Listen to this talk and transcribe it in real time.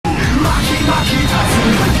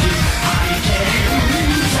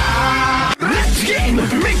Let's game!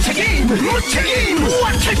 Make a game! What's a game?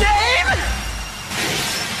 What's a game?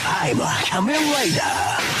 I'm a Kamen Rider.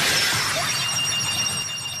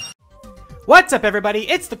 What's up, everybody?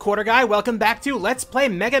 It's the Quarter Guy. Welcome back to Let's Play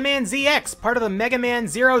Mega Man ZX, part of the Mega Man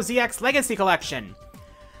Zero ZX Legacy Collection.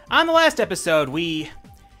 On the last episode, we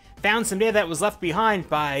found some data that was left behind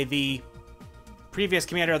by the previous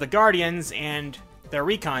commander of the Guardians and their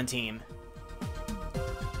recon team.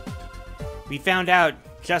 We found out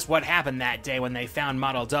just what happened that day when they found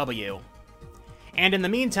Model W. And in the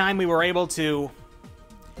meantime, we were able to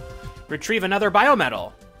retrieve another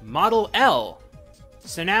biometal, Model L.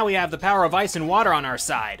 So now we have the power of ice and water on our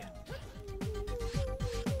side.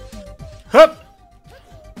 Hup!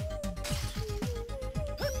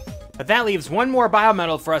 But that leaves one more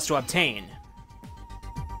biometal for us to obtain.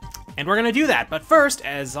 And we're gonna do that, but first,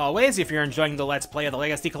 as always, if you're enjoying the Let's Play of the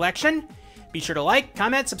Legacy Collection, be sure to like,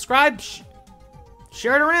 comment, subscribe,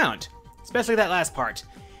 share it around, especially that last part.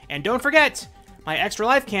 And don't forget, my Extra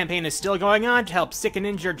Life campaign is still going on to help sick and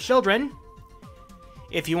injured children.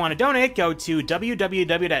 If you want to donate, go to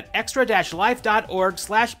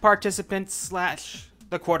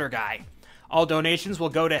www.extra-life.org/participants/thequarterguy. All donations will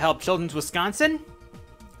go to help Children's Wisconsin,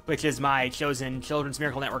 which is my chosen Children's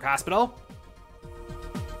Miracle Network hospital.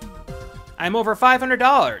 I'm over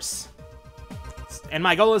 $500, and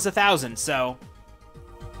my goal is 1,000, so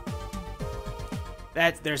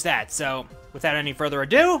there's that. So without any further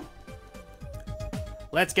ado,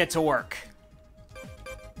 let's get to work.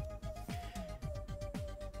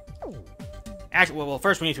 Actually, well,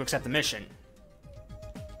 first we need to accept the mission.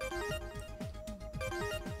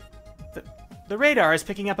 The radar is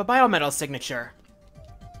picking up a biometal signature.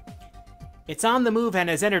 It's on the move and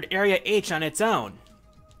has entered Area H on its own.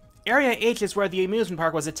 Area H is where the amusement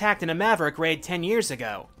park was attacked in a Maverick raid 10 years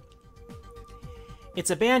ago. It's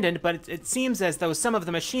abandoned, but it seems as though some of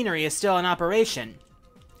the machinery is still in operation.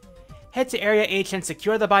 Head to Area H and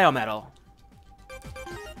secure the biometal.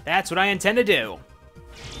 That's what I intend to do.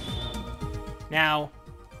 Now,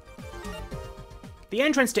 the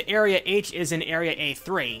entrance to Area H is in Area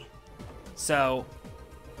A3, so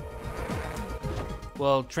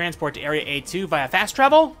we'll transport to Area A2 via fast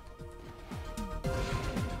travel.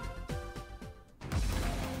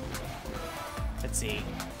 Let's see.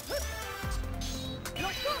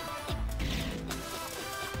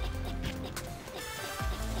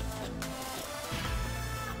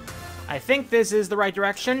 I think this is the right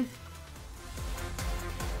direction.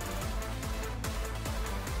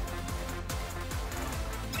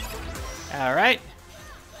 All right.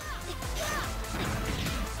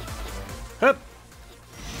 Hup.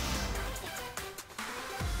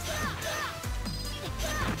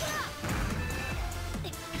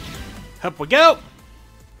 Up we go.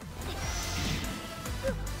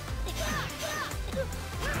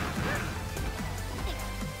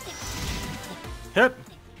 Hup.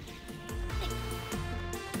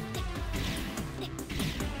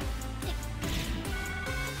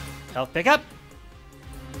 Health pickup.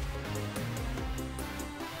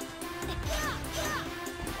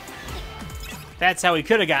 That's how we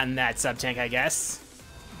could have gotten that sub-tank, I guess.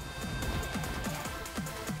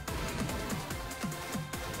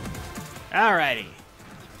 Alrighty.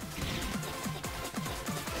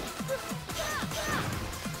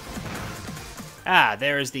 Ah,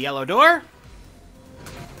 there's the yellow door.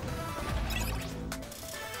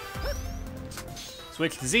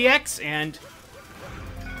 Switch to ZX and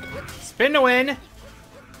spin to win.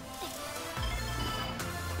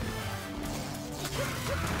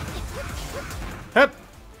 Hup.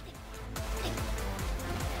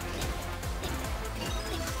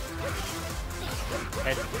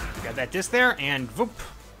 Got that disc there, and voop,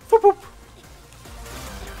 voop, voop.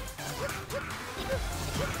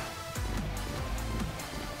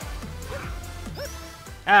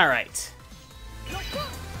 All right.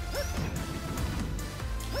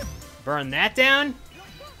 Burn that down.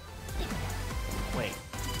 Wait.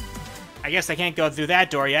 I guess I can't go through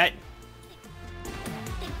that door yet.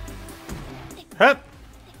 Hup.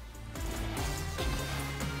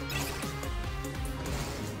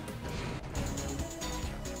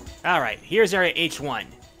 Alright, here's Area H1.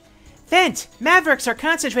 Vent! Mavericks are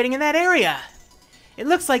concentrating in that area! It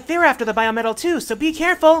looks like they're after the biometal too, so be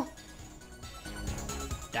careful! ...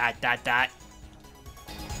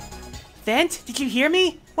 Vent, did you hear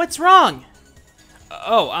me? What's wrong?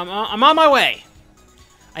 Oh, I'm on my way!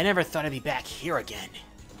 I never thought I'd be back here again.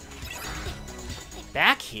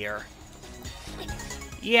 Back here?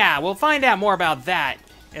 Yeah, we'll find out more about that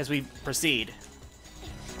as we proceed.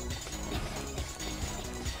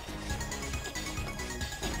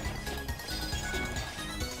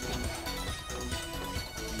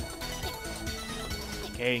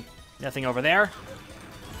 Okay, nothing over there.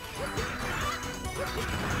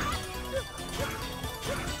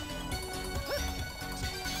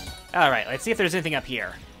 Alright, let's see if there's anything up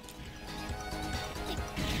here.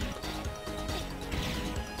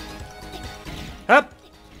 Up!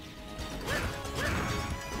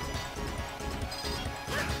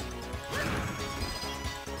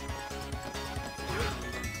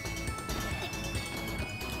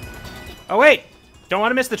 Oh wait! Don't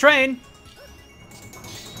want to miss the train!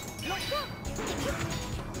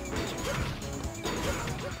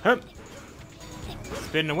 Hup!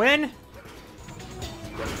 Spin to win.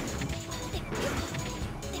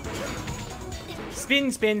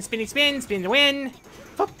 Spin, spin, spinny, spin, spin to win.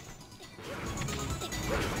 Hup.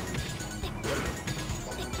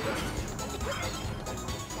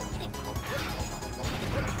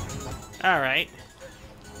 All right.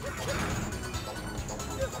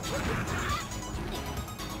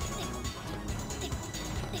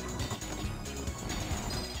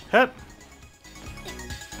 Hup.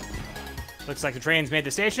 Looks like the train's made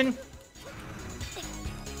the station.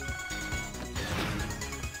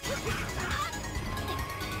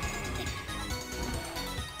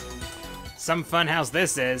 Some fun house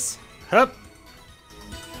this is. Hup.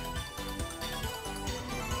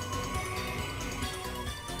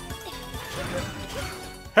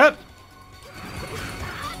 Hup.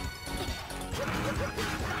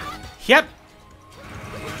 Yep.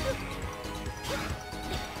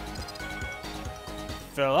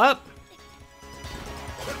 Fill up.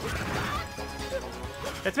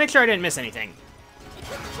 Let's make sure I didn't miss anything.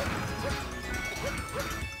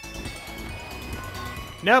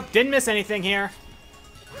 Nope, didn't miss anything here.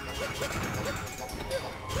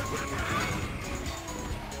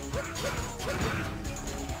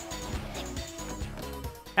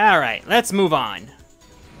 Alright, let's move on.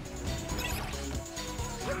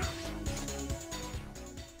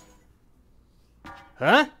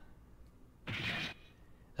 Huh?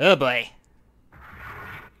 Oh boy.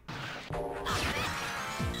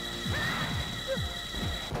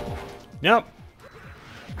 Nope.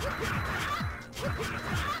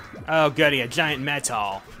 Oh goody, a giant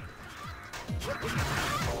metal.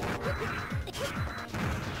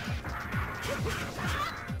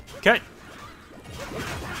 Cut.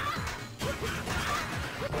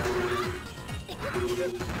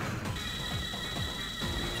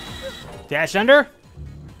 Dash under.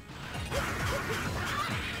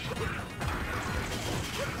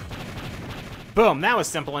 Boom, that was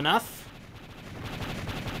simple enough.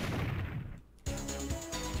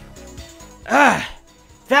 Ah,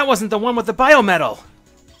 that wasn't the one with the biometal.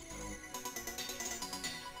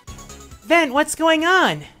 Then, what's going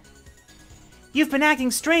on? You've been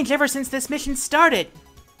acting strange ever since this mission started.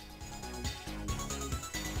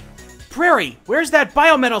 Prairie, where's that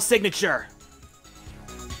biometal signature?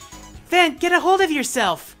 Then, get a hold of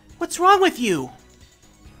yourself. What's wrong with you?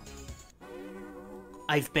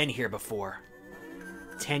 I've been here before.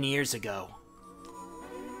 10 years ago.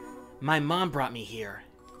 My mom brought me here.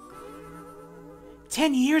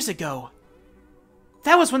 10 years ago?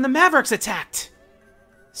 That was when the Mavericks attacked!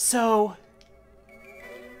 So...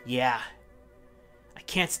 yeah. I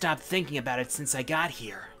can't stop thinking about it since I got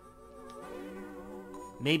here.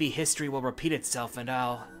 Maybe history will repeat itself and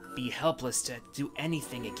I'll be helpless to do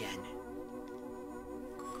anything again.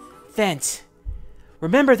 Vent,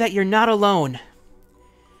 remember that you're not alone.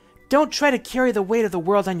 Don't try to carry the weight of the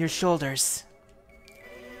world on your shoulders.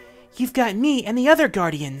 You've got me and the other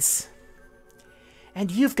Guardians. And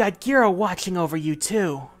you've got Gira watching over you,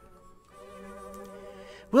 too.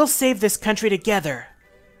 We'll save this country together.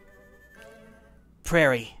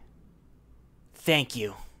 Prairie, thank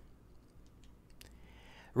you.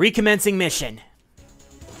 Recommencing mission.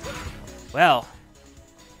 Well,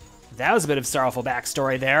 that was a bit of sorrowful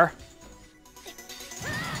backstory there.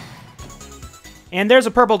 And there's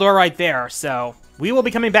a purple door right there, so we will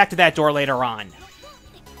be coming back to that door later on.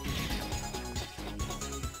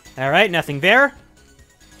 Alright, nothing there.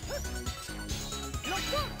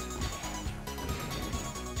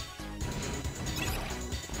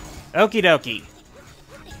 Okie dokie.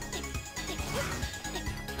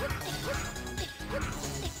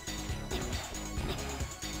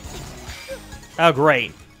 Oh,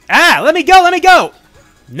 great. Ah, let me go, let me go!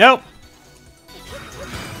 Nope.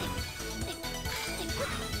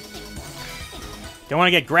 Don't want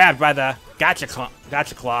to get grabbed by the gotcha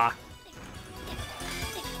claw.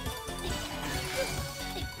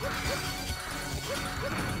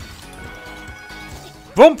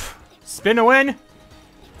 Boom! Spin to win.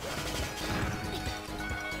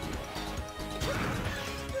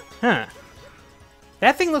 Huh.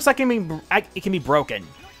 That thing looks like it can be broken.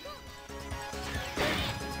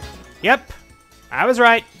 Yep, I was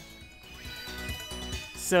right.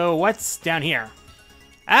 So what's down here?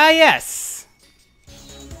 Ah, yes!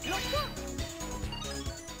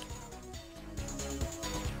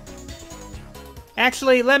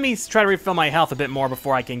 Actually, let me try to refill my health a bit more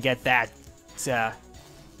before I can get that.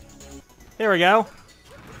 There we go.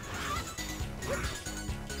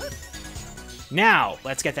 Now,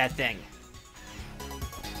 let's get that thing.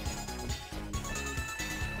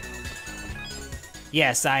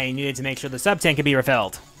 Yes, I needed to make sure the sub-tank could be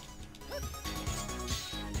refilled.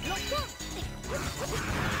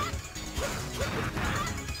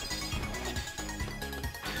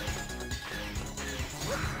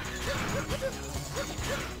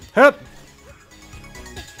 Hup!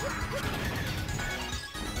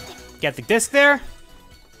 Get the disc there.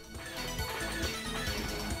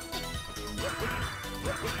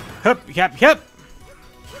 Hup, yep, yep.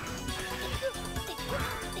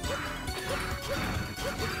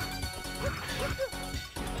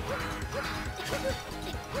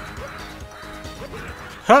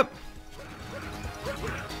 Hup.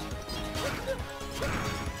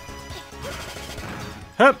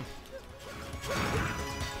 Hup.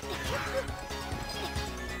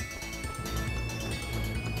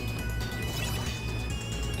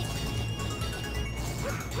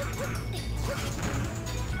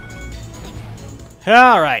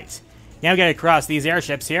 Alright, now we gotta cross these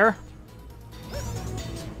airships here.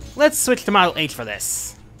 Let's switch to Model H for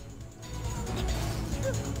this.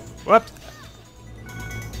 Whoop.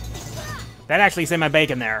 That actually saved my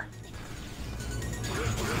bacon there.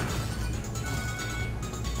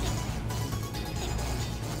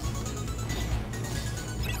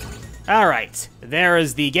 Alright, there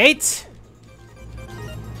is the gate.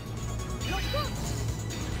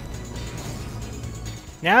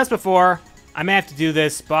 Now, as before, I may have to do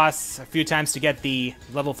this boss a few times to get the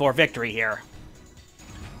level 4 victory here.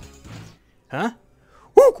 Huh?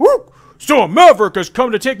 Wook wook! So a Maverick has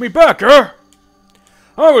come to take me back, eh?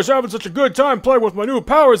 I was having such a good time playing with my new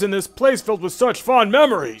powers in this place filled with such fond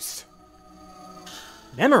memories.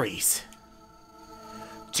 Memories?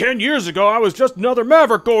 10 years ago, I was just another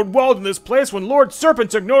Maverick going wild in this place when Lord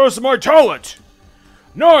Serpent took notice of my talent.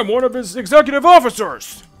 Now I'm one of his executive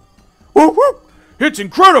officers. Wook wook! It's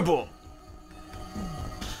incredible!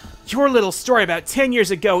 Your little story about 10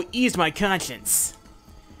 years ago eased my conscience.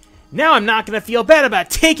 Now I'm not gonna feel bad about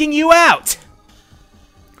taking you out!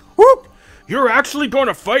 Whoop! You're actually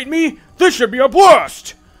gonna fight me? This should be a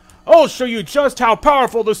blast! I'll show you just how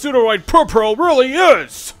powerful the Pseudoroid Purpearl really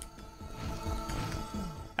is!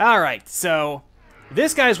 Alright, so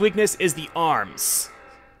this guy's weakness is the arms.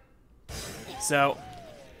 So...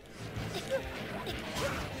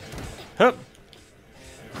 Hup.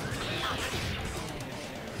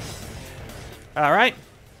 Alright.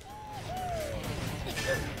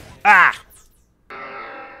 Ah!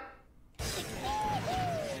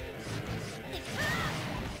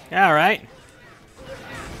 Alright.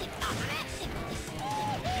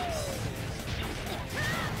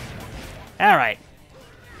 Alright.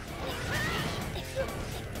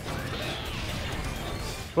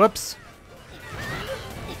 Whoops.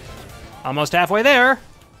 Almost halfway there.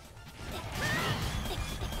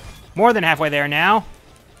 More than halfway there now.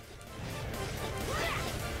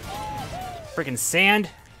 Freaking sand.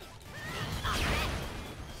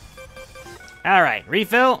 Alright,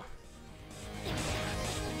 refill.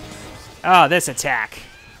 Oh, this attack.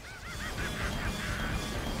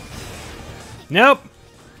 Nope.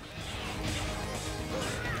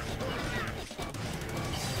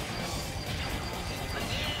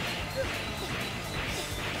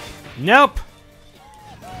 Nope.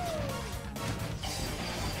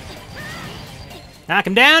 Knock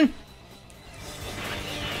him down.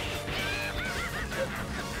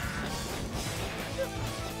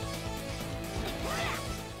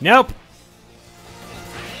 Nope.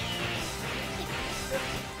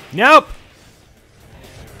 Nope.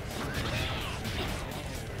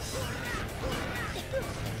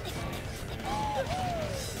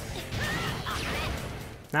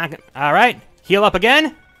 Knock it. All right. Heal up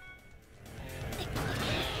again.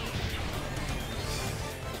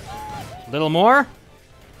 Little more.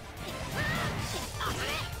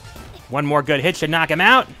 One more good hit should knock him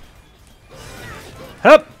out.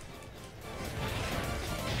 Hup.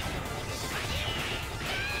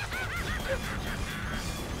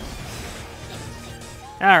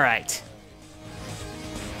 All right.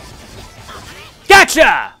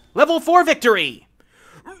 Gotcha! Level 4 victory!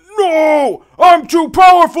 No! I'm too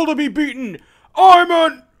powerful to be beaten! I'm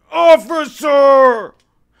an officer!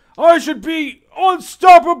 I should be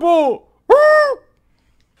unstoppable!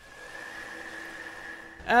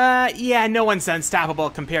 Yeah, no one's unstoppable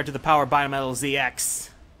compared to the power of Biometal ZX.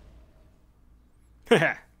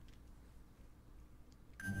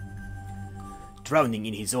 Drowning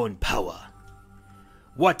in his own power.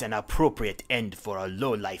 What an appropriate end for a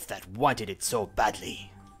lowlife that wanted it so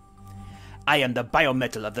badly. I am the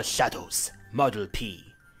biometal of the shadows, Model P.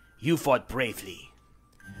 You fought bravely.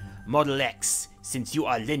 Model X, since you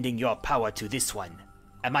are lending your power to this one,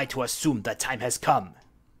 am I to assume the time has come?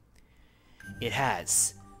 It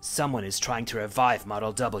has. Someone is trying to revive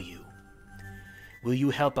Model W. Will you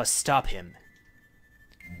help us stop him?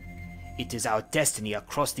 It is our destiny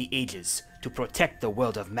across the ages to protect the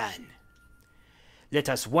world of man. Let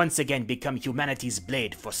us once again become humanity's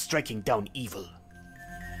blade for striking down evil.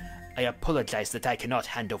 I apologize that I cannot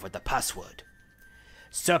hand over the password.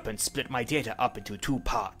 Serpent split my data up into 2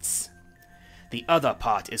 parts. The other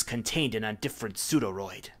part is contained in a different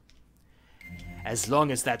pseudoroid. As long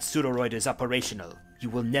as that pseudoroid is operational, you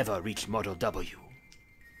will never reach Model W.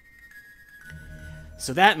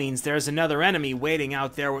 So that means there's another enemy waiting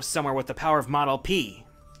out there somewhere with the power of Model P.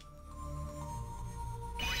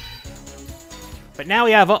 But now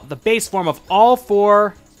we have the base form of all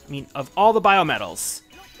of all the biometals.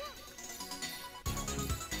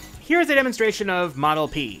 Here's a demonstration of Model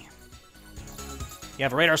P. You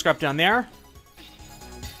have a radar scope down there.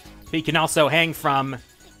 But you can also hang from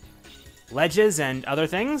ledges and other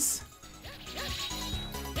things.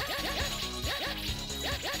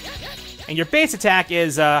 And your base attack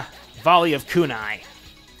is a volley of kunai.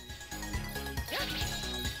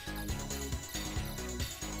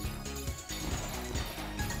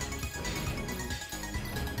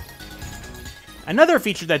 Another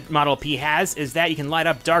feature that Model P has is that you can light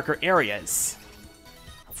up darker areas.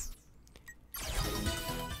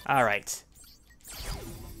 Alright.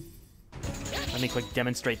 Let me quick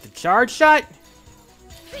demonstrate the charge shot.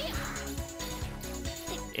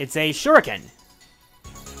 It's a shuriken.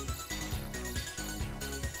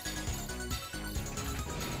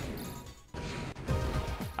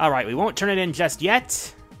 Alright, we won't turn it in just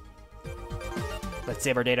yet. Let's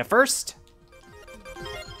save our data first.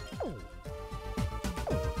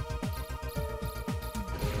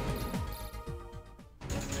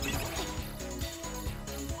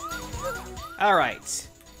 Alright.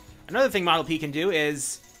 Another thing Model P can do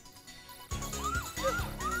is...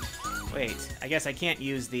 Wait, I guess I can't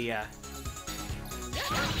use the,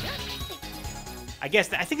 I guess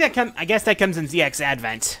that comes in ZX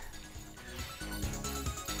Advent.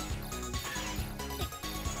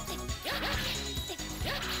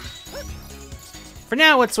 For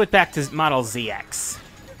now, let's switch back to Model ZX.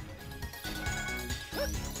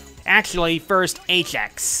 Actually, first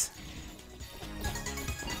HX.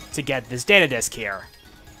 To get this data disk here.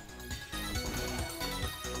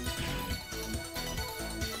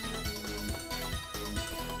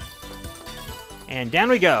 And down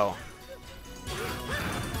we go.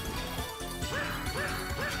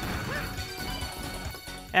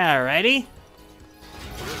 Alrighty.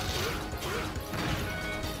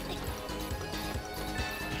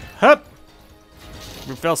 Hup!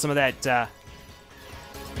 Refill some of that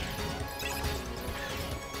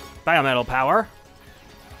biometal power.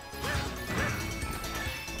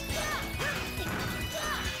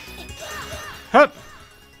 Hup!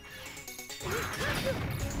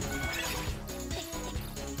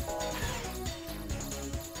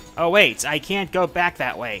 Oh wait, I can't go back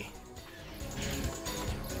that way.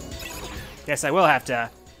 Guess I will have to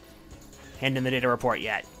hand in the data report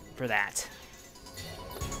yet for that.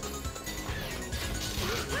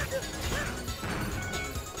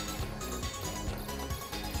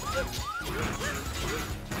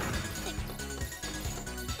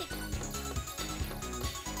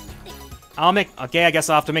 Okay, I guess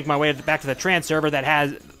I'll have to make my way back to the trans server that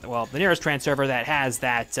has, well, the nearest trans server that has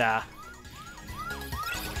that,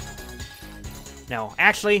 no,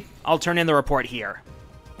 actually, I'll turn in the report here.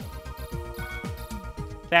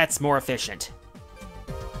 That's more efficient.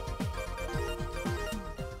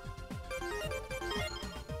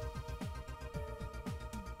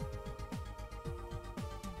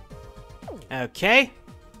 Okay.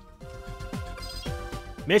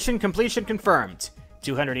 Mission completion confirmed.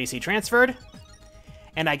 200 AC transferred.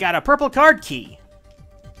 And I got a purple card key.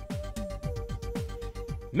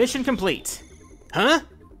 Mission complete. Huh?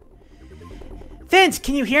 Vince,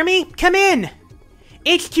 can you hear me? Come in!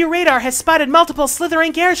 HQ radar has spotted multiple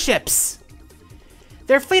slithering airships.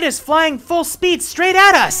 Their fleet is flying full speed straight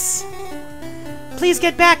at us. Please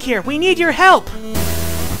get back here. We need your help.